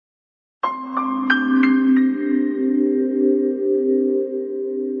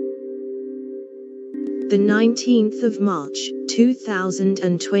The 19th of March,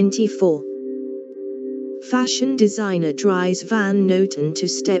 2024. Fashion designer Dries Van Noten to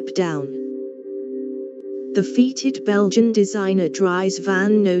step down. The feted Belgian designer Dries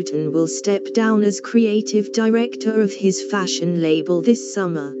Van Noten will step down as creative director of his fashion label this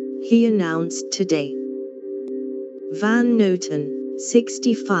summer, he announced today. Van Noten,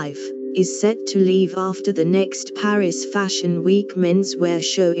 65, is set to leave after the next Paris Fashion Week menswear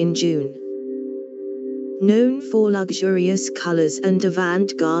show in June. Known for luxurious colors and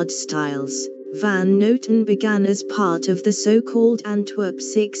avant-garde styles, Van Noten began as part of the so-called Antwerp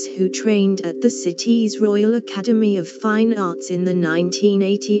Six, who trained at the city's Royal Academy of Fine Arts in the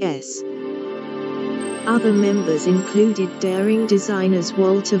 1980s. Other members included daring designers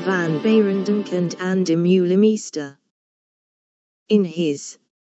Walter van Beirendonck and Demeulemeester. In his